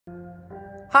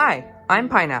Hi, I'm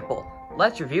Pineapple.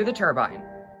 Let's review the Turbine.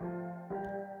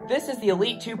 This is the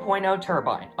Elite 2.0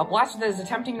 Turbine, a blaster that is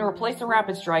attempting to replace the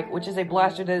Rapid Strike, which is a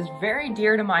blaster that is very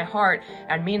dear to my heart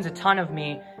and means a ton of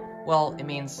me. Well, it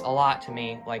means a lot to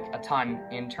me, like a ton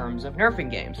in terms of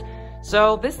nerfing games.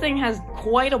 So this thing has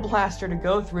quite a blaster to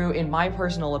go through in my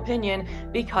personal opinion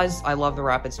because I love the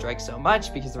Rapid Strike so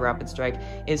much, because the Rapid Strike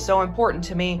is so important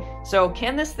to me. So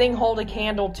can this thing hold a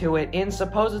candle to it in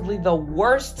supposedly the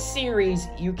worst series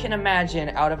you can imagine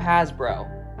out of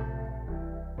Hasbro?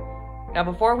 Now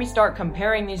before we start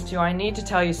comparing these two, I need to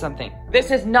tell you something.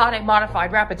 This is not a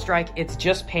modified Rapid Strike, it's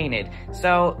just painted.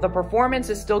 So the performance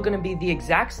is still going to be the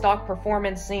exact stock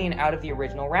performance seen out of the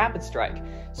original Rapid Strike.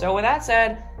 So with that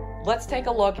said, let's take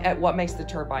a look at what makes the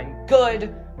Turbine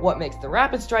good, what makes the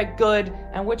Rapid Strike good,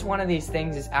 and which one of these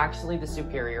things is actually the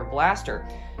superior blaster.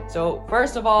 So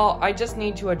first of all, I just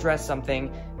need to address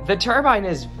something. The Turbine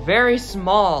is very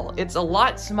small. It's a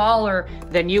lot smaller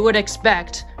than you would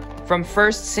expect from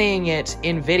first seeing it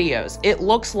in videos. It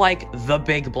looks like the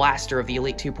big blaster of the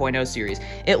Elite 2.0 series.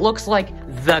 It looks like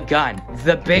the gun,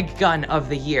 the big gun of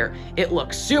the year. It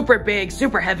looks super big,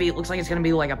 super heavy. It looks like it's gonna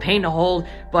be like a pain to hold,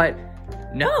 but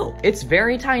no, it's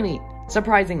very tiny.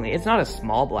 Surprisingly, it's not a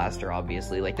small blaster,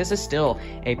 obviously. Like, this is still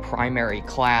a primary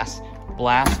class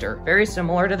blaster. Very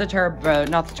similar to the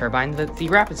not the Turbine, the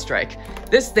Rapid Strike.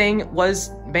 This thing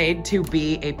was made to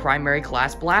be a primary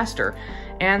class blaster.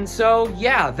 And so,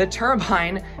 yeah, the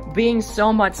Turbine, being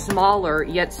so much smaller,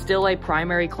 yet still a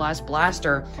primary class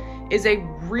blaster, is a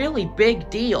really big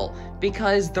deal,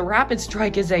 because the Rapid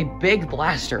Strike is a big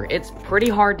blaster. It's pretty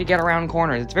hard to get around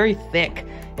corners. It's very thick.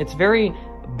 It's very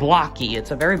blocky.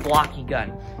 It's a very blocky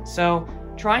gun. So,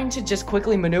 trying to just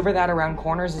quickly maneuver that around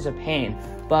corners is a pain.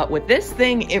 But with this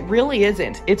thing, it really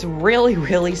isn't. It's really,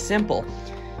 really simple.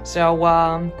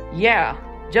 So, yeah,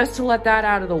 just to let that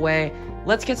out of the way,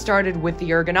 let's get started with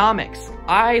the ergonomics.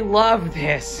 I love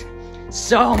this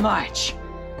so much.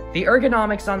 The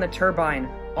ergonomics on the Turbine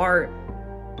are,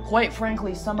 quite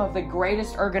frankly, some of the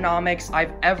greatest ergonomics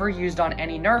I've ever used on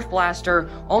any Nerf blaster,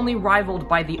 only rivaled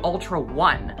by the Ultra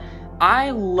 1.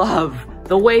 I love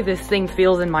the way this thing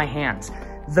feels in my hands.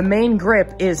 The main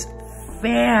grip is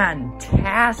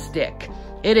fantastic.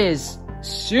 It is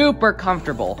super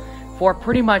comfortable for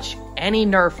pretty much any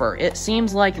Nerfer. It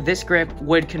seems like this grip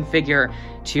would configure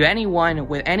to anyone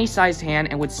with any sized hand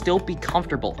and would still be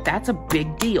comfortable. That's a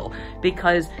big deal,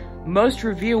 because most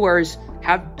reviewers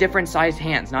have different sized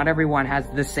hands. Not everyone has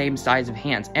the same size of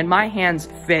hands, and my hands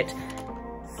fit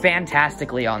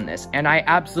fantastically on this, and I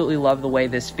absolutely love the way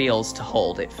this feels to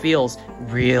hold. It feels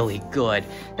really good.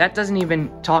 That doesn't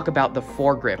even talk about the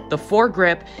foregrip. The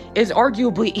foregrip is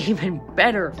arguably even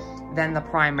better than the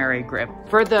primary grip.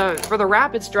 For the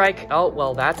Rapid Strike, oh,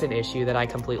 well, that's an issue that I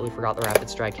completely forgot the Rapid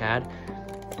Strike had.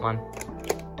 Come on.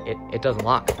 It doesn't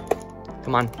lock.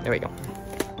 Come on, there we go.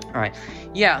 All right,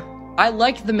 yeah, I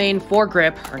like the main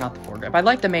foregrip, or not the foregrip, I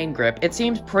like the main grip. It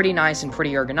seems pretty nice and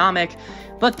pretty ergonomic,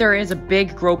 but there is a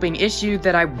big groping issue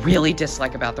that I really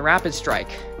dislike about the Rapid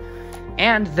Strike,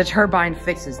 and the Turbine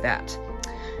fixes that.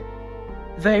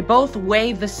 They both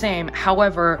weigh the same,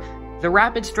 however, the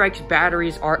Rapid Strike's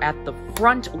batteries are at the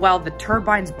front, while the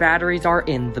Turbine's batteries are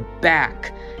in the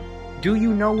back. Do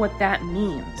you know what that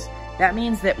means? That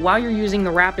means that while you're using the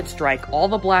Rapid Strike, all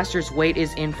the blaster's weight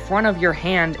is in front of your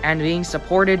hand and being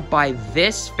supported by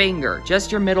this finger,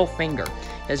 just your middle finger,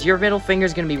 because your middle finger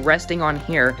is going to be resting on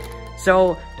here.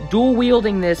 So dual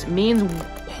wielding this means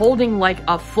holding like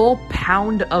a full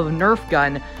pound of Nerf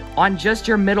gun on just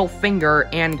your middle finger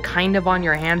and kind of on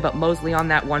your hand, but mostly on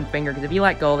that one finger, because if you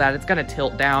let go of that, it's going to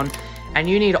tilt down, and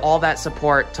you need all that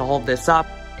support to hold this up.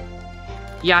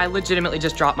 Yeah, I legitimately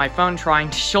just dropped my phone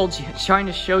trying to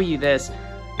show you this,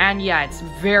 and yeah, it's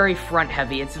very front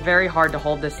heavy. It's very hard to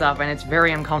hold this up, and it's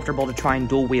very uncomfortable to try and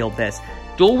dual wield this.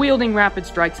 Dual wielding Rapid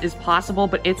Strikes is possible,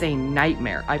 but it's a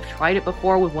nightmare. I've tried it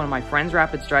before with one of my friend's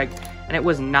Rapid Strike, and it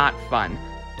was not fun.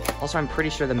 Also, I'm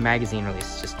pretty sure the magazine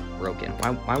release is just broken.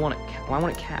 Why won't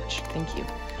it catch? Thank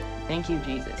you,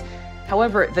 Jesus.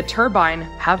 However, the Turbine,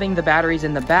 having the batteries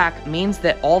in the back, means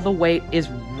that all the weight is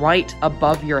right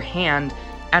above your hand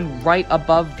and right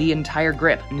above the entire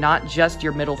grip, not just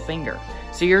your middle finger.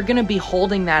 So you're gonna be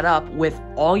holding that up with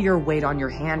all your weight on your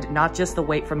hand, not just the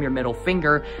weight from your middle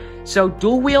finger. So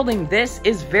dual wielding this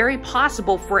is very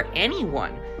possible for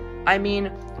anyone. I mean,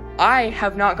 I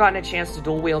have not gotten a chance to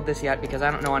dual wield this yet because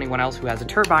I don't know anyone else who has a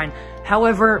Turbine.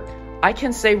 However, I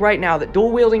can say right now that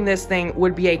dual wielding this thing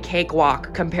would be a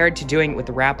cakewalk compared to doing it with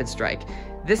the Rapid Strike.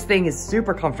 This thing is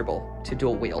super comfortable to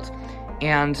dual wield.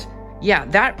 And yeah,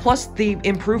 that plus the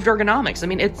improved ergonomics. I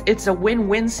mean, it's a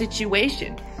win-win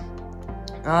situation.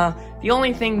 The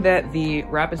only thing that the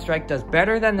Rapid Strike does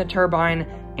better than the Turbine,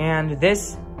 and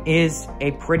this is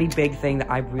a pretty big thing that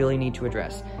I really need to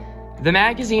address. The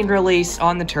magazine release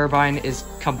on the Turbine is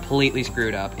completely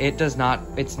screwed up. It's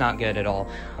not good at all.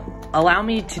 Allow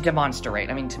me to demonstrate.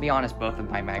 I mean, to be honest, both of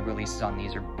my mag releases on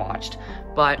these are botched,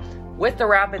 but with the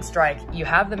Rapid Strike, you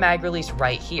have the mag release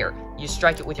right here. You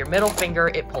strike it with your middle finger,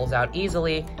 it pulls out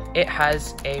easily. It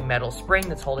has a metal spring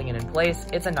that's holding it in place.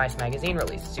 It's a nice magazine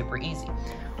release, super easy.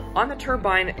 On the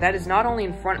Turbine, that is not only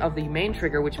in front of the main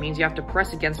trigger, which means you have to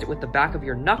press against it with the back of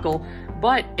your knuckle,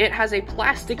 but it has a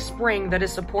plastic spring that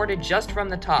is supported just from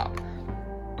the top.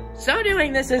 So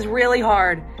doing this is really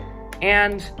hard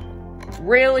and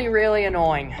really, really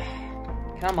annoying.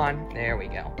 Come on, there we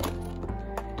go.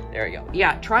 There we go.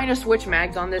 Yeah, trying to switch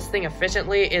mags on this thing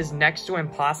efficiently is next to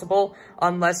impossible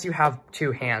unless you have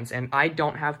two hands, and I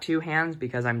don't have two hands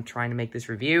because I'm trying to make this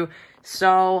review,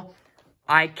 so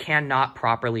I cannot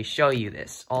properly show you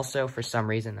this. Also, for some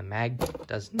reason, the mag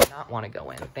does not want to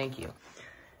go in. Thank you.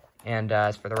 And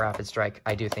as for the Rapid Strike,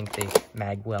 I do think the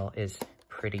mag well is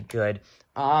pretty good.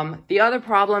 The other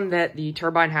problem that the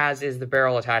Turbine has is the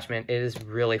barrel attachment is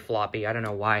really floppy. I don't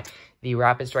know why. The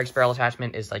Rapid Strike's barrel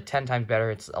attachment is like 10 times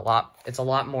better. It's a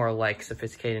lot more like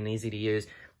sophisticated and easy to use.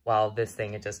 While this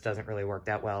thing, it just doesn't really work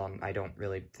that well. And I don't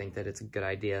really think that it's a good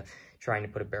idea trying to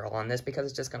put a barrel on this because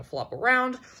it's just going to flop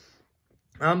around.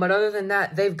 But other than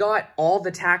that, they've got all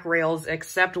the tack rails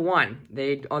except one.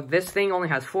 This thing only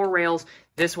has 4 rails.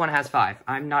 This one has 5.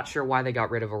 I'm not sure why they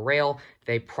got rid of a rail.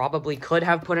 They probably could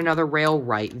have put another rail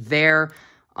right there,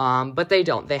 but they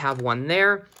don't. They have one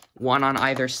there, one on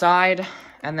either side,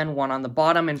 and then one on the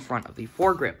bottom in front of the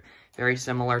foregrip. Very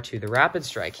similar to the Rapid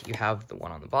Strike. You have the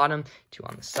one on the bottom, 2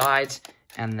 on the sides,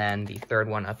 and then the third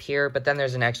one up here, but then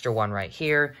there's an extra one right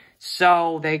here.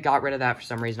 So they got rid of that for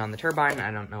some reason on the Turbine. I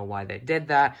don't know why they did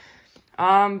that.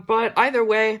 But either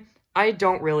way, I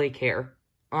don't really care.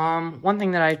 One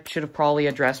thing that I should have probably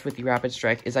addressed with the Rapid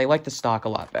Strike is I like the stock a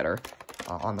lot better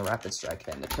on the Rapid Strike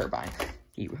than the Turbine.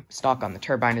 The stock on the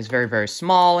Turbine is very, very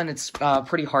small, and it's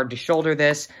pretty hard to shoulder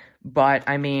this. But,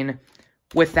 I mean,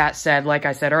 with that said, like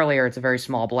I said earlier, it's a very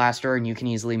small blaster, and you can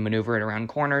easily maneuver it around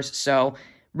corners. So,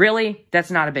 really,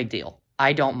 that's not a big deal.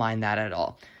 I don't mind that at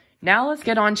all. Now let's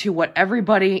get on to what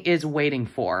everybody is waiting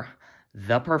for,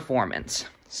 the performance.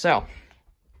 So,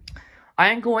 I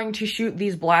am going to shoot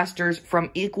these blasters from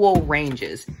equal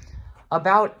ranges,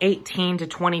 about 18 to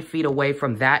 20 feet away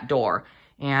from that door.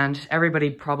 And everybody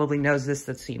probably knows this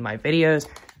that's seen my videos.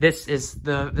 This is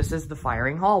the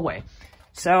firing hallway.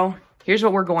 So, here's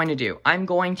what we're going to do. I'm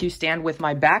going to stand with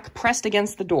my back pressed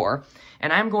against the door,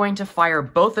 and I'm going to fire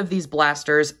both of these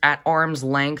blasters at arm's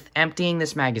length, emptying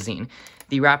this magazine.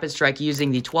 The Rapid Strike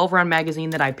using the 12-round magazine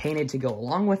that I painted to go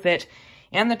along with it,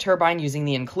 and the Turbine using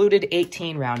the included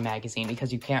 18-round magazine,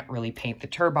 because you can't really paint the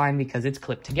Turbine because it's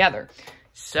clipped together.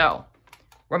 So,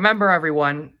 remember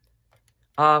everyone,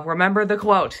 remember the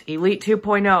quote, Elite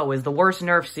 2.0 is the worst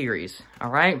Nerf series,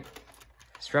 alright?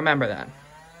 Just remember that.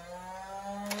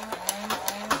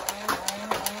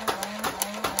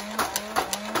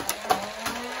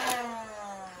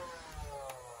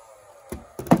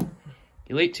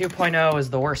 Elite 2.0 is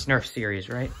the worst Nerf series,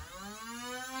 right?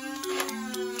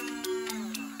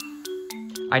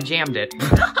 I jammed it.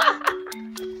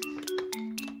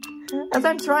 As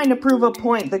I'm trying to prove a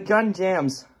point, the gun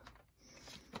jams.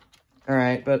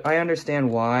 Alright, but I understand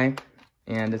why,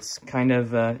 and it's kind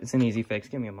of, it's an easy fix.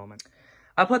 Give me a moment.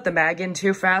 I put the mag in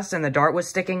too fast, and the dart was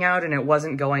sticking out, and it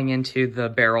wasn't going into the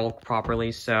barrel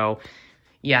properly, so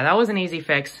yeah, that was an easy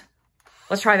fix.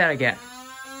 Let's try that again.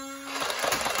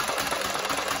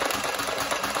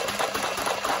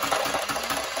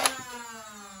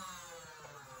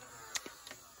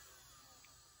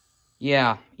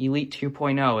 Yeah, Elite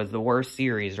 2.0 is the worst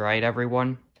series, right,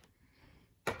 everyone?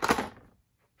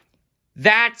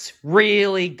 That's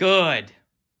really good.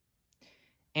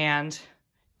 And,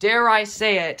 dare I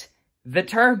say it, the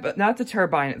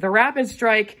Rapid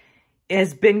Strike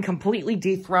has been completely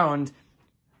dethroned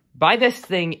by this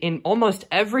thing in almost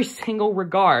every single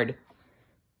regard,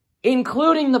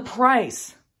 including the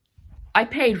price. I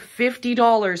paid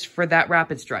 $50 for that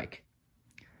Rapid Strike.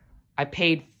 I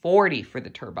paid $40 for the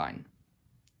Turbine.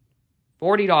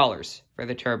 $40 for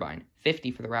the Turbine,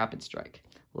 $50 for the Rapid Strike.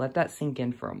 Let that sink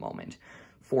in for a moment.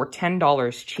 For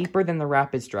 $10 cheaper than the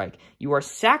Rapid Strike, you are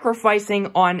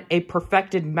sacrificing on a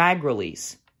perfected mag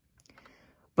release.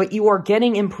 But you are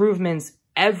getting improvements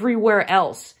everywhere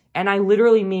else, and I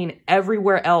literally mean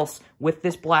everywhere else with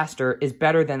this blaster is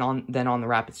better than on the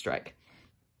Rapid Strike.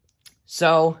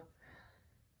 So,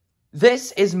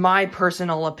 this is my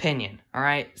personal opinion,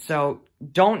 alright? So,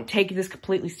 don't take this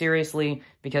completely seriously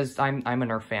because I'm a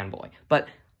Nerf fanboy. But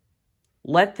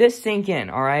let this sink in,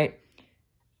 alright?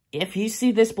 If you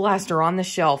see this blaster on the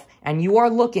shelf and you are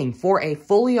looking for a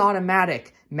fully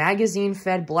automatic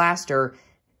magazine-fed blaster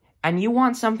and you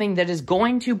want something that is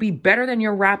going to be better than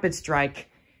your Rapid Strike,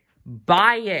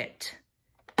 buy it.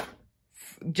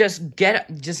 Just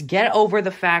get over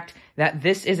the fact that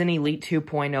this is an Elite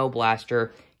 2.0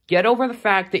 blaster. Get over the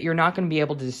fact that you're not going to be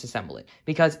able to disassemble it.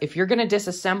 Because if you're going to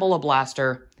disassemble a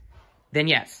blaster, then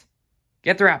yes,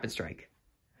 get the Rapid Strike.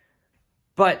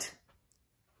 But,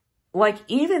 like,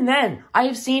 even then, I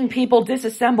have seen people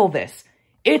disassemble this.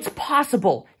 It's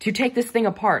possible to take this thing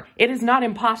apart. It is not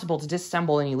impossible to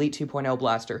disassemble an Elite 2.0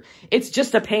 blaster. It's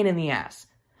just a pain in the ass.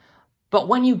 But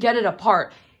when you get it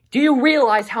apart, do you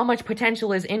realize how much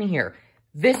potential is in here?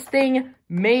 This thing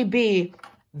may be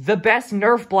the best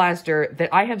Nerf blaster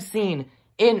that I have seen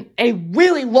in a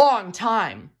really long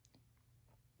time.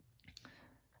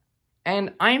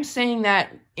 And I'm saying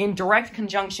that in direct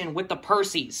conjunction with the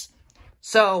Perseus.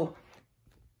 So,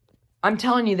 I'm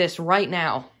telling you this right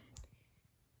now.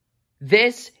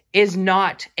 This is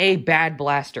not a bad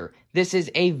blaster. This is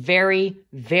a very,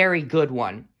 very good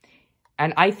one.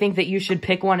 And I think that you should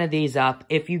pick one of these up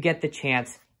if you get the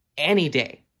chance any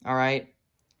day, alright?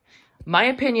 My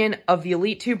opinion of the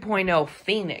Elite 2.0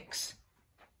 Phoenix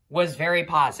was very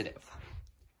positive.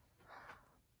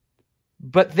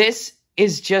 But this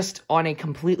is just on a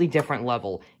completely different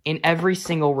level in every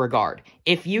single regard.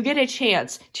 If you get a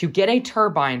chance to get a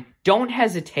Turbine, don't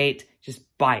hesitate, just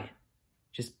buy it.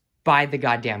 Just buy the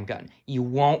goddamn gun. You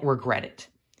won't regret it.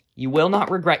 You will not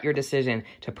regret your decision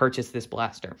to purchase this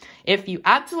blaster. If you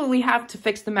absolutely have to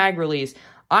fix the mag release,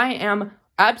 I am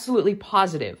absolutely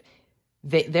positive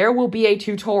that there will be a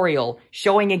tutorial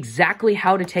showing exactly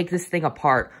how to take this thing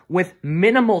apart with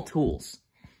minimal tools.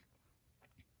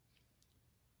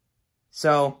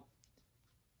 So,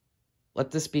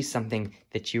 let this be something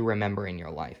that you remember in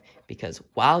your life. Because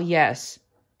while, yes,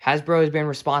 Hasbro has been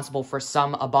responsible for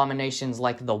some abominations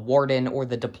like the Warden or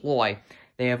the Deploy,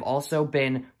 they have also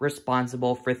been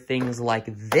responsible for things like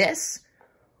this,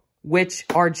 which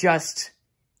are just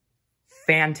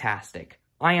fantastic.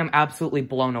 I am absolutely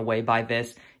blown away by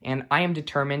this, and I am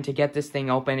determined to get this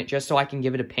thing open just so I can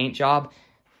give it a paint job,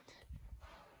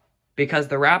 because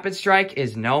the Rapid Strike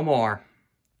is no more.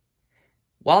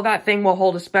 While that thing will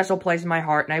hold a special place in my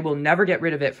heart, and I will never get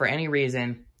rid of it for any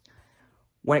reason,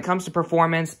 when it comes to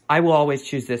performance, I will always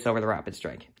choose this over the Rapid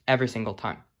Strike, every single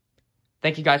time.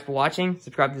 Thank you guys for watching.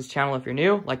 Subscribe to this channel if you're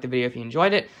new. Like the video if you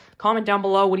enjoyed it. Comment down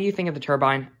below, what do you think of the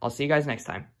Turbine? I'll see you guys next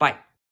time. Bye.